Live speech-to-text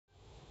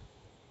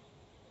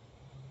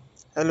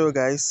Hello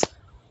guys,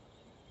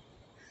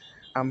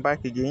 I'm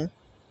back again.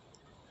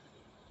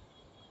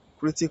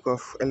 Critic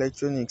of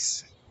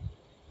electronics.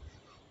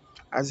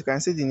 As you can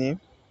see the name,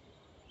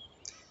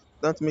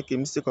 don't make a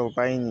mistake of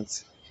buying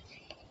it.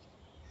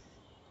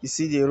 You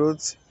see they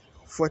wrote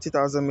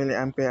 40,000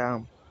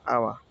 milliampere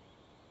hour.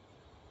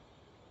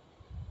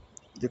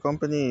 The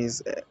company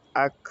is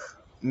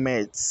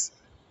Acmeds.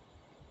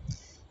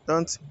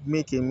 Don't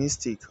make a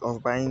mistake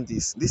of buying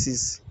this. This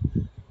is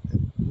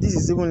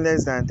even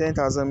less than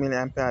 10,000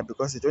 milliampere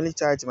because it only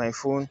charged my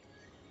phone,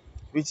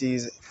 which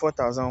is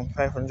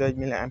 4,500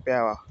 milliampere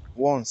hour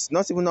once.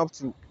 Not even up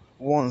to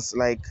once.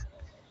 Like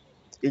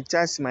it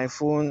charged my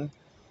phone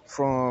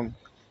from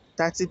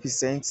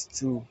 30%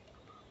 to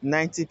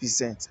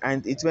 90%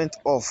 and it went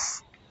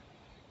off.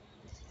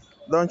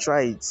 Don't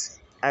try it.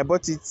 I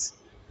bought it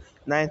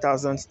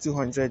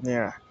 9,200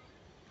 naira,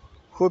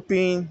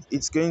 hoping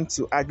it's going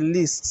to at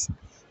least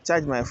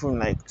charge my phone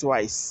like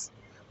twice.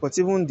 But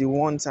even the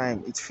one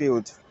time it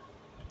failed.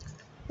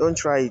 Don't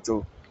try it,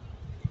 oh.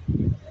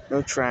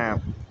 Don't try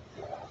 'em.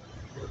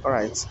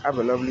 Alright, have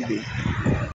a lovely day.